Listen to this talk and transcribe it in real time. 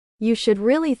You should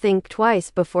really think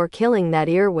twice before killing that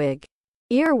earwig.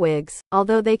 Earwigs,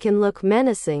 although they can look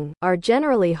menacing, are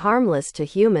generally harmless to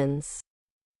humans.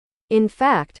 In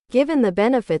fact, given the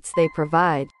benefits they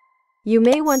provide, you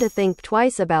may want to think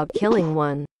twice about killing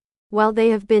one. While they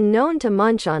have been known to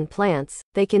munch on plants,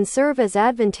 they can serve as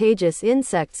advantageous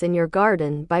insects in your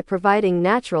garden by providing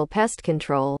natural pest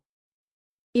control.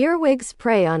 Earwigs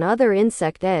prey on other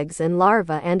insect eggs and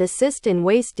larvae and assist in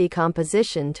waste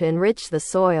decomposition to enrich the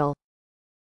soil.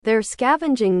 Their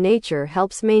scavenging nature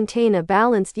helps maintain a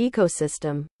balanced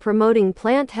ecosystem, promoting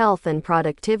plant health and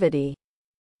productivity.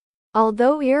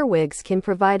 Although earwigs can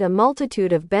provide a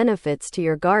multitude of benefits to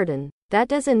your garden, that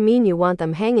doesn't mean you want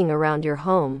them hanging around your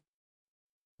home.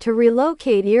 To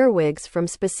relocate earwigs from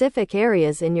specific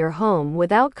areas in your home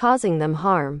without causing them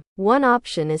harm, one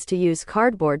option is to use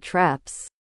cardboard traps.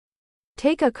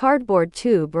 Take a cardboard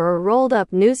tube or a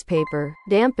rolled-up newspaper,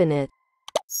 dampen it,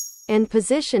 and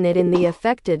position it in the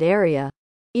affected area.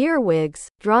 Earwigs,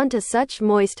 drawn to such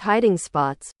moist hiding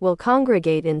spots, will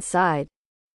congregate inside.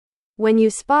 When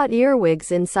you spot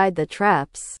earwigs inside the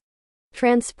traps,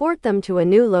 transport them to a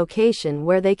new location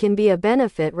where they can be a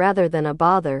benefit rather than a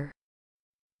bother.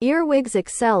 Earwigs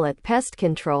excel at pest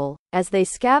control, as they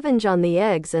scavenge on the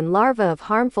eggs and larvae of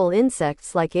harmful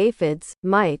insects like aphids,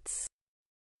 mites,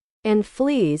 and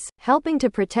fleas, helping to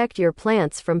protect your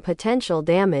plants from potential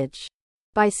damage.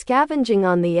 By scavenging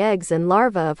on the eggs and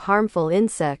larvae of harmful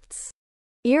insects,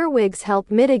 earwigs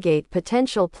help mitigate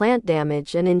potential plant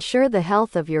damage and ensure the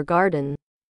health of your garden.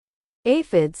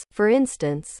 Aphids, for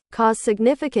instance, cause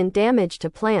significant damage to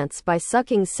plants by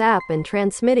sucking sap and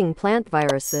transmitting plant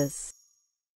viruses.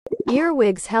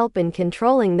 Earwigs help in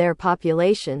controlling their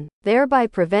population, thereby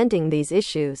preventing these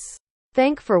issues.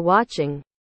 Thanks for watching.